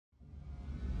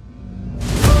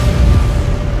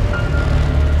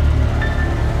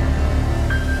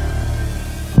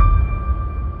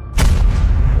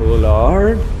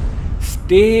Lord,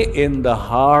 stay in the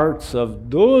hearts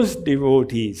of those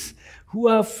devotees who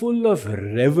are full of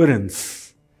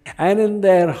reverence, and in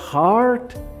their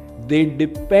heart they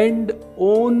depend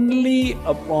only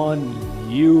upon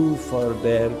you for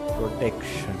their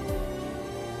protection.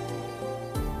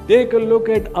 Take a look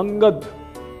at Angad.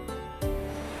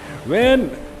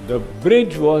 When the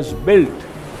bridge was built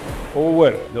over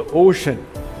the ocean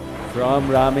from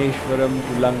Rameshwaram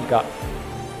to Lanka,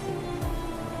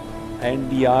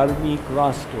 and the army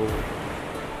crossed over,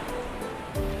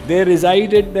 they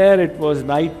resided there. It was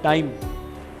night time.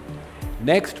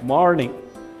 Next morning,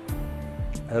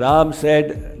 Ram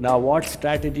said, now what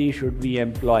strategy should we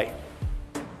employ?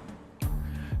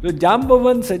 So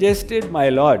Jambavan suggested, my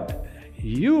lord,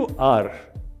 you are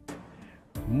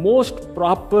most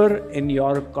proper in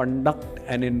your conduct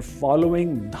and in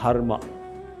following dharma.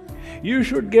 You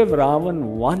should give Ravan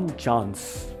one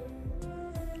chance.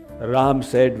 Ram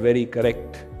said, very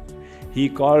correct. He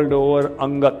called over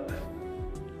Angad,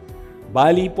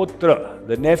 Bali Putra,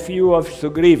 the nephew of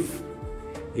Sugriv.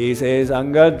 He says,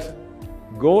 Angad,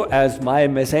 go as my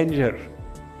messenger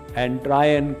and try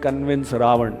and convince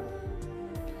Ravan.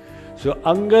 So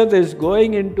Angad is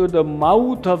going into the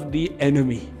mouth of the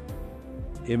enemy.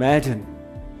 Imagine,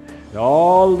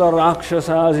 all the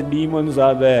Rakshasas, demons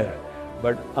are there,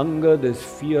 but Angad is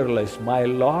fearless. My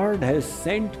Lord has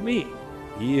sent me.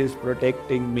 He is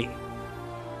protecting me.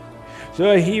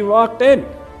 So he walked in.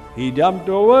 He jumped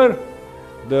over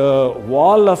the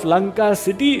wall of Lanka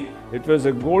city. It was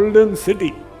a golden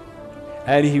city.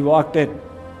 And he walked in.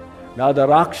 Now the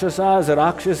Rakshasas,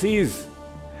 Rakshasis,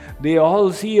 they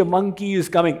all see a monkey is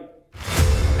coming.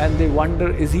 And they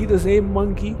wonder, is he the same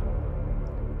monkey?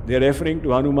 They are referring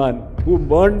to Hanuman, who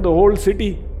burned the whole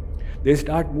city. They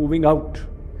start moving out.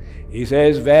 He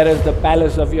says, where is the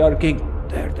palace of your king?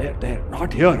 There,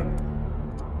 not here.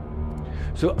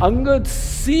 So Angad,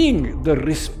 seeing the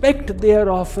respect they are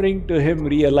offering to him,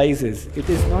 realizes it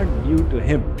is not due to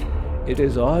him. It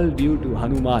is all due to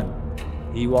Hanuman.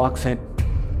 He walks in.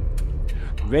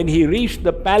 When he reached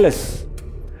the palace,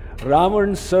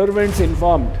 Ravan's servants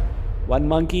informed, one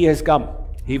monkey has come.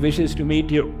 He wishes to meet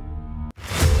you.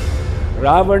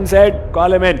 Ravan said,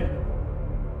 call him in.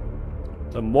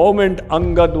 The moment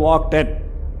Angad walked in,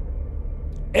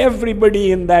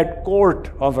 everybody in that court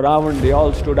of Ravan, they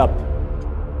all stood up.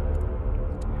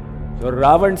 So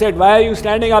Ravan said, why are you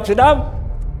standing up? Sit down.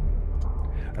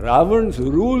 Ravan's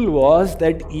rule was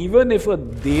that even if a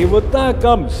devata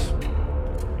comes,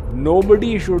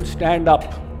 nobody should stand up.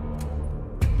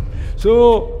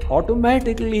 So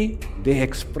automatically they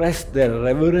expressed their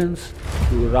reverence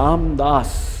to Ram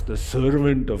Das, the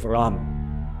servant of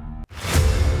Ram.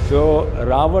 So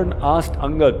Ravan asked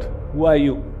Angad, who are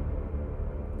you?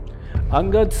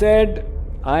 Angad said,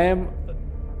 I am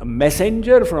a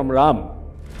messenger from Ram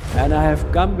and I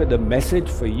have come with a message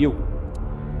for you.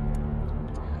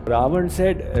 Ravan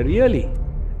said, really?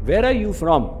 Where are you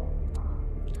from?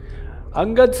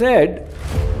 Angad said,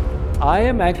 I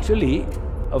am actually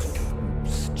a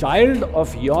child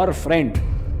of your friend.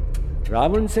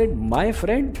 Ravan said, my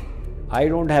friend? I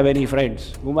don't have any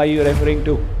friends. Whom are you referring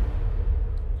to?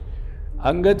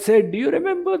 Angad said, do you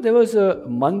remember there was a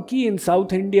monkey in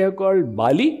South India called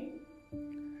Bali?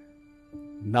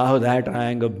 Now that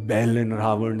rang a bell in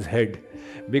Ravan's head,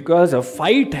 because a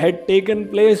fight had taken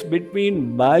place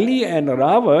between Bali and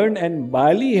Ravan, and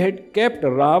Bali had kept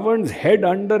Ravan's head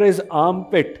under his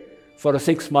armpit for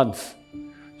 6 months.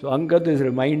 So Angad is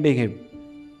reminding him,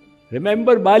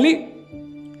 remember Bali?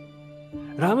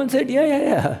 Ravan said,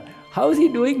 yeah. How is he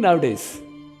doing nowadays?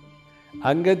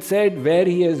 Angad said, where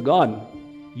he has gone,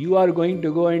 you are going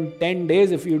to go in 10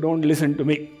 days if you don't listen to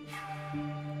me.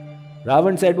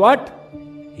 Ravan said, what?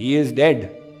 He is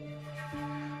dead.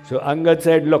 So Angad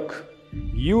said, look,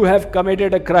 you have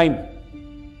committed a crime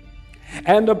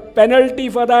and the penalty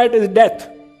for that is death.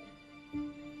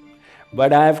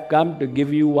 But I have come to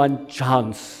give you one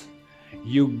chance.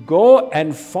 You go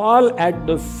and fall at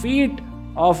the feet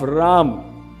of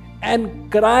Ram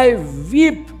and cry,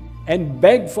 weep and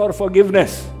beg for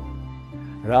forgiveness.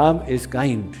 Ram is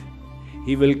kind.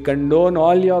 He will condone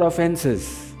all your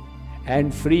offenses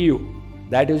and free you.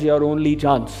 That is your only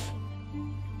chance.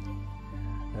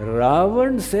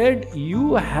 Ravan said,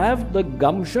 you have the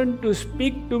gumption to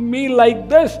speak to me like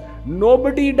this.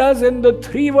 Nobody does in the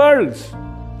 3 worlds.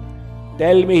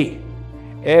 Tell me,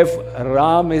 if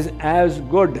Ram is as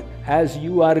good as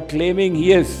you are claiming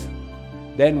he is,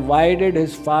 then why did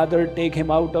his father take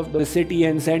him out of the city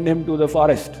and send him to the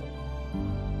forest?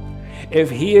 If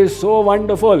he is so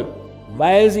wonderful,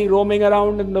 why is he roaming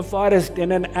around in the forest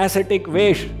in an ascetic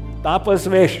vesh, tapas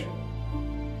vesh?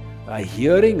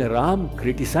 Hearing Ram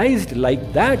criticized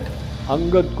like that,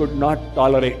 Angad could not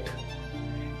tolerate.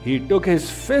 He took his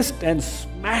fist and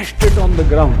smashed it on the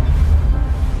ground.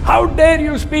 How dare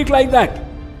you speak like that?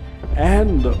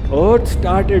 And the earth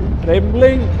started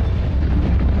trembling.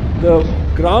 The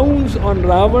crowns on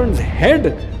Ravan's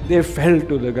head, they fell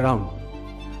to the ground.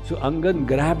 So Angad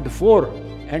grabbed 4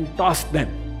 and tossed them.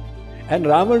 And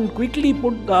Ravan quickly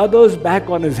put the others back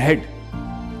on his head.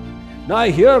 Now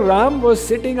here Ram was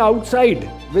sitting outside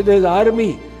with his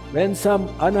army when some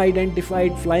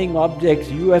unidentified flying objects,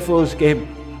 UFOs, came.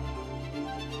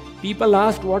 People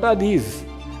asked, what are these?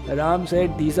 Ram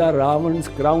said, these are Ravan's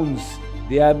crowns.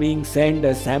 They are being sent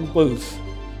as samples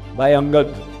by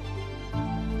Angad.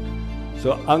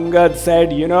 So Angad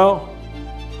said,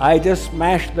 I just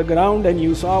smashed the ground and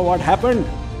you saw what happened.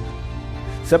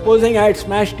 Supposing I had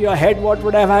smashed your head, what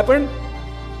would have happened?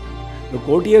 The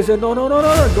courtier said, no,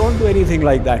 don't do anything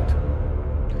like that.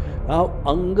 Now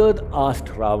Angad asked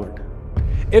Ravan,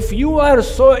 if you are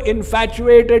so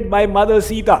infatuated by Mother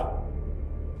Sita,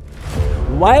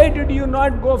 why did you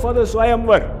not go for the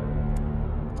Swayamvar?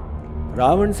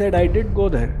 Ravan said, I did go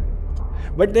there.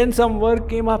 But then some work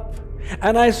came up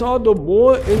and I saw the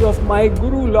bow is of my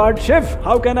Guru, Lord Shiv.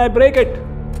 How can I break it?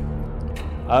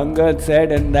 Angad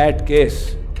said, in that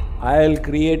case, I'll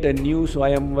create a new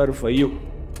Swayamvar for you.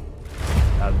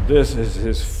 Now this is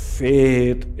his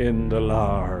faith in the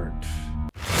Lord.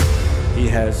 He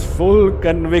has full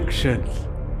conviction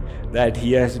that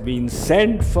he has been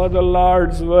sent for the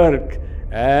Lord's work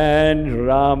and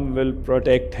Ram will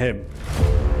protect him.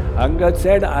 Angad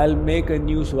said, I'll make a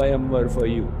new Swayamvar for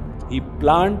you. He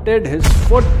planted his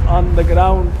foot on the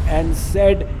ground and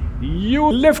said,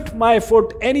 you lift my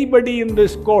foot, anybody in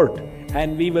this court,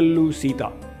 and we will lose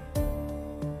Sita.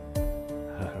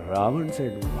 Ravan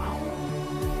said, wow.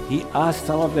 He asked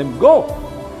some of them, go.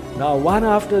 Now one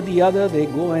after the other, they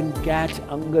go and catch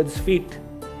Angad's feet.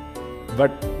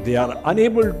 But they are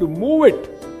unable to move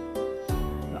it.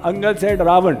 Angad said,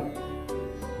 Ravan,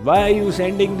 why are you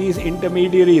sending these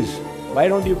intermediaries? Why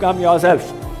don't you come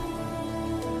yourself?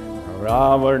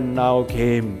 Ravan now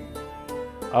came,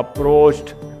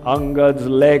 approached Angad's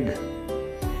leg.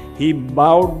 He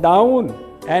bowed down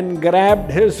and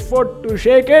grabbed his foot to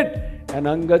shake it. And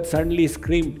Angad suddenly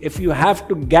screamed, if you have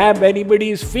to grab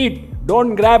anybody's feet,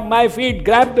 don't grab my feet,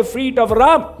 grab the feet of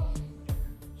Ram.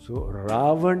 So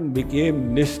Ravan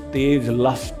became nistej,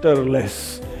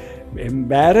 lusterless.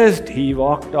 Embarrassed, he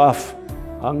walked off.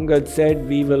 Angad said,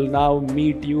 we will now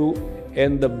meet you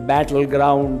in the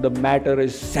battleground, the matter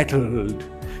is settled.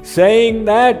 Saying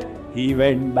that, he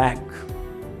went back.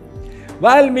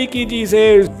 Valmiki ji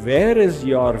says, where is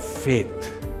your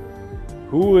faith?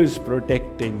 Who is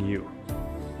protecting you?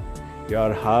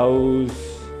 Your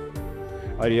house,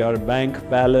 or your bank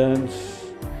balance,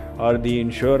 or the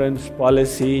insurance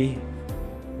policy?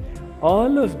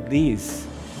 All of these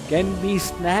can be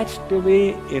snatched away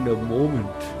in a moment.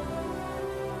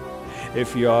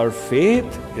 If your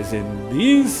faith is in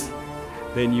these,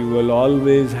 then you will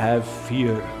always have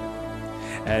fear.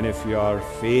 And if your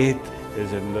faith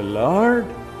is in the Lord,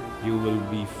 you will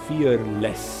be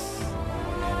fearless.